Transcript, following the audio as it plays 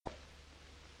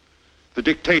the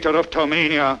dictator of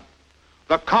Tomania,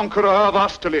 the conqueror of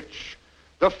Austerlitz,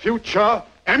 the future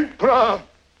emperor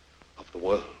of the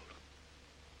world.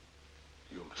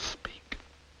 You must speak.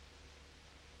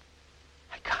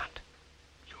 I can't.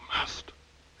 You must.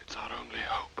 It's our only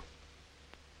hope.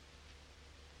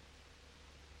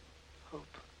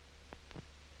 Hope.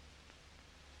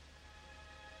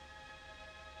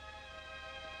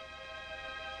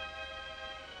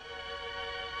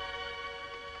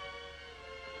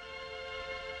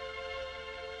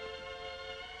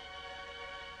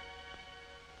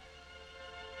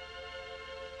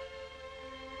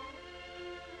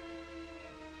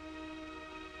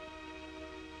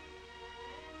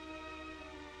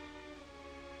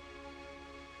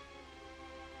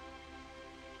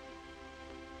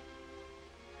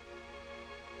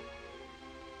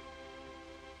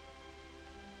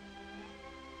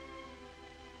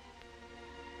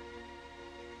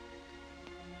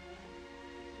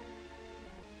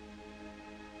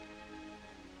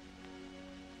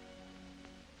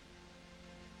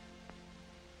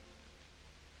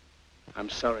 I'm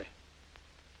sorry,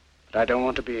 but I don't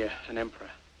want to be an emperor.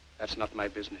 That's not my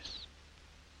business.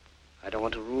 I don't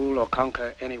want to rule or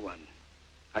conquer anyone.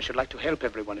 I should like to help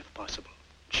everyone if possible.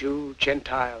 Jew,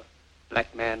 Gentile,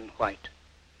 black man, white.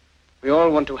 We all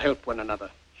want to help one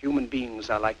another. Human beings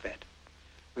are like that.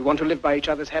 We want to live by each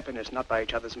other's happiness, not by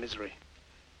each other's misery.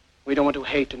 We don't want to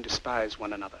hate and despise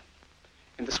one another.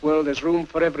 In this world, there's room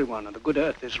for everyone, and the good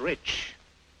earth is rich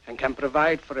and can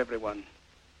provide for everyone.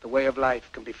 The way of life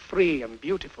can be free and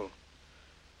beautiful,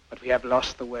 but we have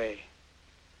lost the way.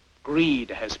 Greed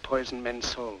has poisoned men's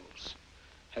souls,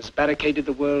 has barricaded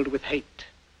the world with hate,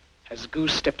 has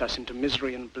goose-stepped us into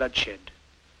misery and bloodshed.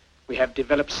 We have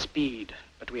developed speed,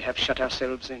 but we have shut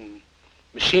ourselves in.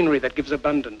 Machinery that gives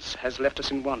abundance has left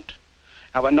us in want.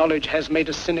 Our knowledge has made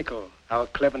us cynical, our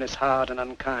cleverness hard and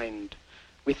unkind.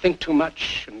 We think too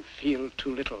much and feel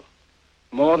too little.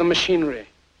 More than machinery,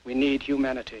 we need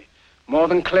humanity. More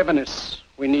than cleverness,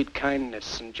 we need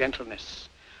kindness and gentleness.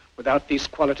 Without these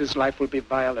qualities, life will be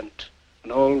violent,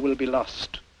 and all will be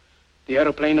lost. The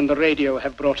aeroplane and the radio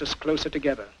have brought us closer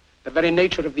together. The very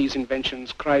nature of these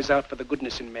inventions cries out for the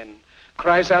goodness in men,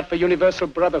 cries out for universal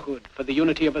brotherhood, for the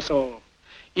unity of us all.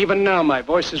 Even now, my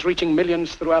voice is reaching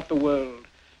millions throughout the world,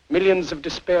 millions of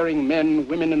despairing men,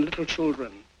 women, and little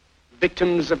children,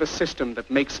 victims of a system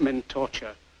that makes men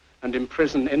torture and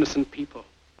imprison innocent people.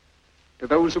 To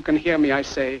those who can hear me, I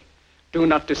say, do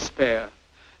not despair.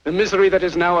 The misery that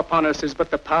is now upon us is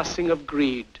but the passing of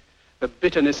greed, the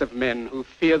bitterness of men who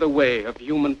fear the way of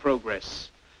human progress.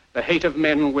 The hate of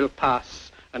men will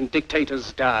pass, and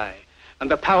dictators die, and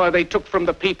the power they took from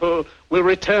the people will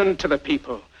return to the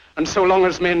people. And so long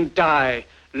as men die,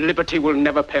 liberty will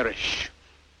never perish.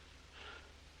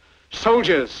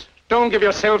 Soldiers, don't give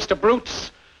yourselves to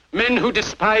brutes, men who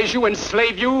despise you,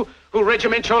 enslave you, who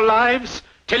regiment your lives,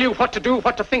 tell you what to do,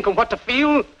 what to think, and what to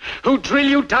feel, who drill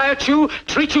you, diet you,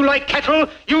 treat you like cattle,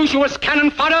 use you as cannon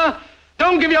fodder.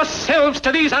 Don't give yourselves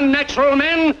to these unnatural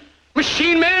men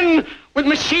with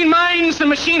machine minds and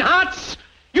machine hearts.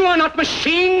 You are not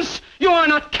machines. You are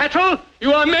not cattle.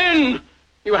 You are men.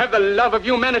 You have the love of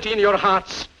humanity in your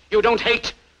hearts. You don't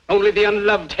hate. Only the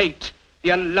unloved hate.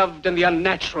 The unloved and the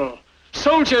unnatural.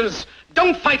 Soldiers,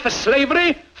 don't fight for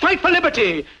slavery. Fight for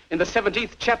liberty. In the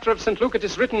 17th chapter of St. Luke it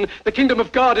is written, the kingdom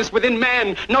of God is within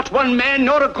man, not one man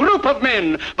nor a group of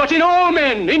men, but in all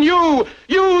men, in you.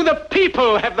 You, the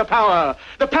people, have the power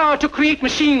to create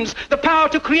machines, the power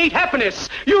to create happiness.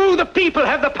 You, the people,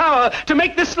 have the power to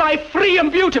make this life free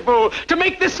and beautiful, to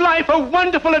make this life a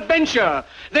wonderful adventure.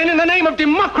 Then in the name of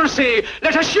democracy,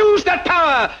 let us use that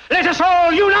power. Let us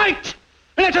all unite.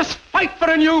 Let us fight for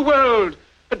a new world,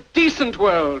 a decent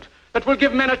world, that will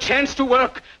give men a chance to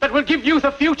work, that will give youth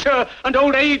a future and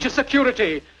old age a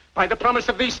security. By the promise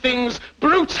of these things,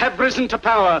 brutes have risen to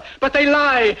power, but they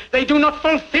lie. They do not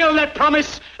fulfill that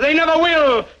promise. They never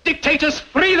will. Dictators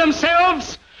free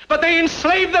themselves, but they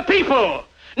enslave the people.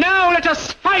 Now let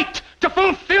us fight to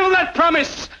fulfill that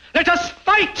promise. Let us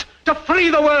fight to free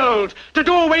the world, to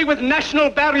do away with national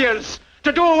barriers,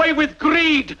 to do away with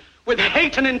greed, with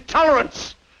hate and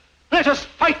intolerance. Let us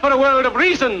fight for a world of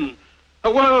reason,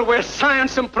 a world where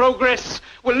science and progress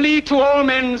will lead to all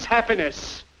men's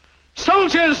happiness.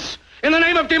 Soldiers, in the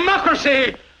name of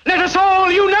democracy, let us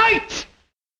all unite!